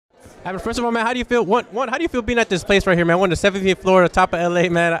Abner, first of all, man, how do you feel? How do you feel being at this place right here, man? One, the 17th floor, top of LA,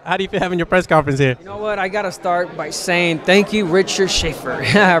 man. How do you feel having your press conference here? You know what? I gotta start by saying thank you, Richard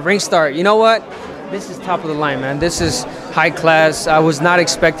Schaefer. Ring start. You know what? This is top of the line, man. This is high class. I was not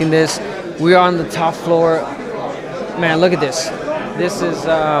expecting this. We are on the top floor. Man, look at this. This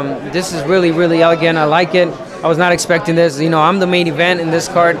is really, really elegant. I like it. I was not expecting this. You know, I'm the main event in this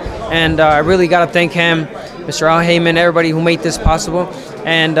card, and I really got to thank him, Mr. Al Heyman, everybody who made this possible.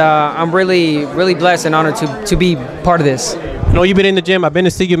 And I'm really, really blessed and honored to be part of this. I know you've been in the gym. I've been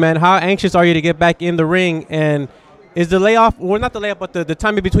to see you, man. How anxious are you to get back in the ring? And is the layoff, well, not the layoff, but the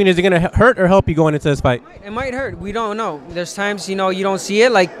time in between, is it going to hurt or help you going into this fight? It might hurt. We don't know. There's times, you know, you don't see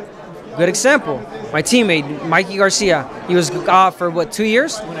it. Like, good example, my teammate, Mikey Garcia, he was off for, what, 2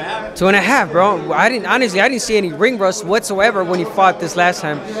 years? 2.5, bro. I didn't see any ring rust whatsoever when he fought this last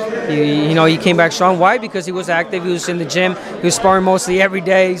time. He came back strong. Why? Because he was active. He was in the gym. He was sparring mostly every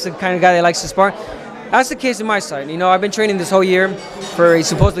day. He's the kind of guy that likes to spar. That's the case on my side. You know, I've been training this whole year for a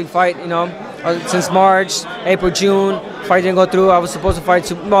supposedly fight, you know, since March, April, June. Fight didn't go through. I was supposed to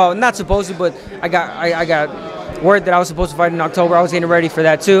fight, well, not supposed to, but I got word that I was supposed to fight in October. I was getting ready for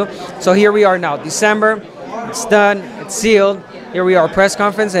that too. So here we are now, December. It's done. It's sealed. Here we are, press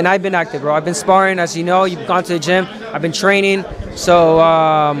conference, and I've been active, bro. I've been sparring, as you know. You've gone to the gym. I've been training. So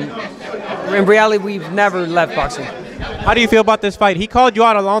in reality, we've never left boxing. How do you feel about this fight? He called you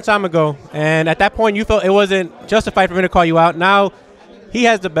out a long time ago, and at that point, you felt it wasn't justified for him to call you out. Now he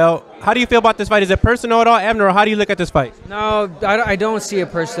has the belt. How do you feel about this fight? Is it personal at all, Abner, or how do you look at this fight? No, I don't see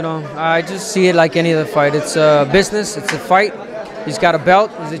it personal. I just see it like any other fight. It's a business. It's a fight. He's got a belt.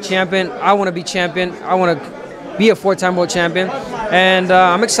 He's a champion. I want to be champion. I want to be a 4-time world champion, and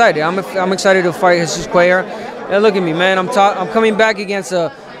I'm excited. I'm excited to fight Jesus Cuellar. Look at me, man. I'm coming back against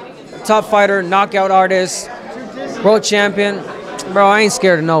a top fighter, knockout artist, world champion. Bro, I ain't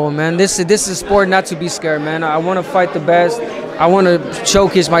scared of no one, man. This is a sport not to be scared, man. I want to fight the best. I want to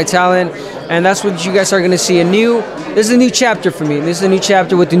showcase my talent, and that's what you guys are going to see. This is a new chapter for me. This is a new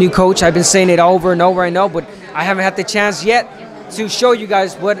chapter with the new coach. I've been saying it over and over, I know, but I haven't had the chance yet to show you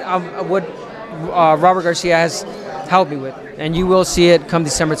guys what Robert Garcia has helped me with, and you will see it come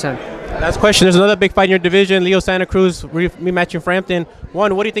December 10th. Last question. There's another big fight in your division, Leo Santa Cruz rematching Frampton.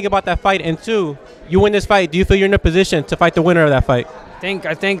 One, what do you think about that fight? And two, you win this fight, do you feel you're in a position to fight the winner of that fight?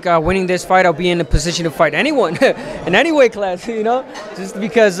 I think winning this fight, I'll be in a position to fight anyone in any weight class, you know, just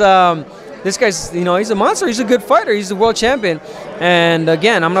because this guy's, you know, he's a monster. He's a good fighter. He's the world champion. And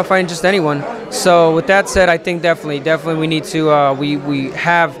again, I'm not fighting just anyone. So with that said, I think definitely we need to, we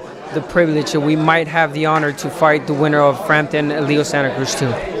have the privilege, we might have the honor to fight the winner of Frampton, Leo Santa Cruz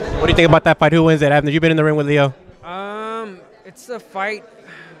too. What do you think about that fight? Who wins that? Abner, you've been in the ring with Leo. It's a fight.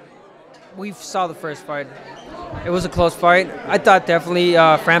 We saw the first fight. It was a close fight. I thought definitely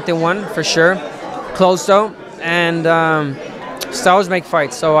Frampton won for sure. Close though, and styles make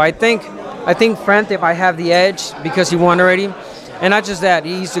fights. So I think Frampton might have the edge because he won already, and not just that,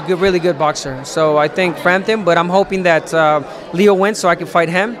 he's a really good boxer. So I think Frampton, but I'm hoping that Leo wins so I can fight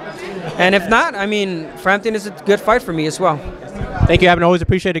him. And if not, I mean, Frampton is a good fight for me as well. Thank you, Abner. Always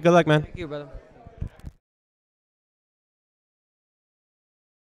appreciate it. Good luck, man. Thank you, brother.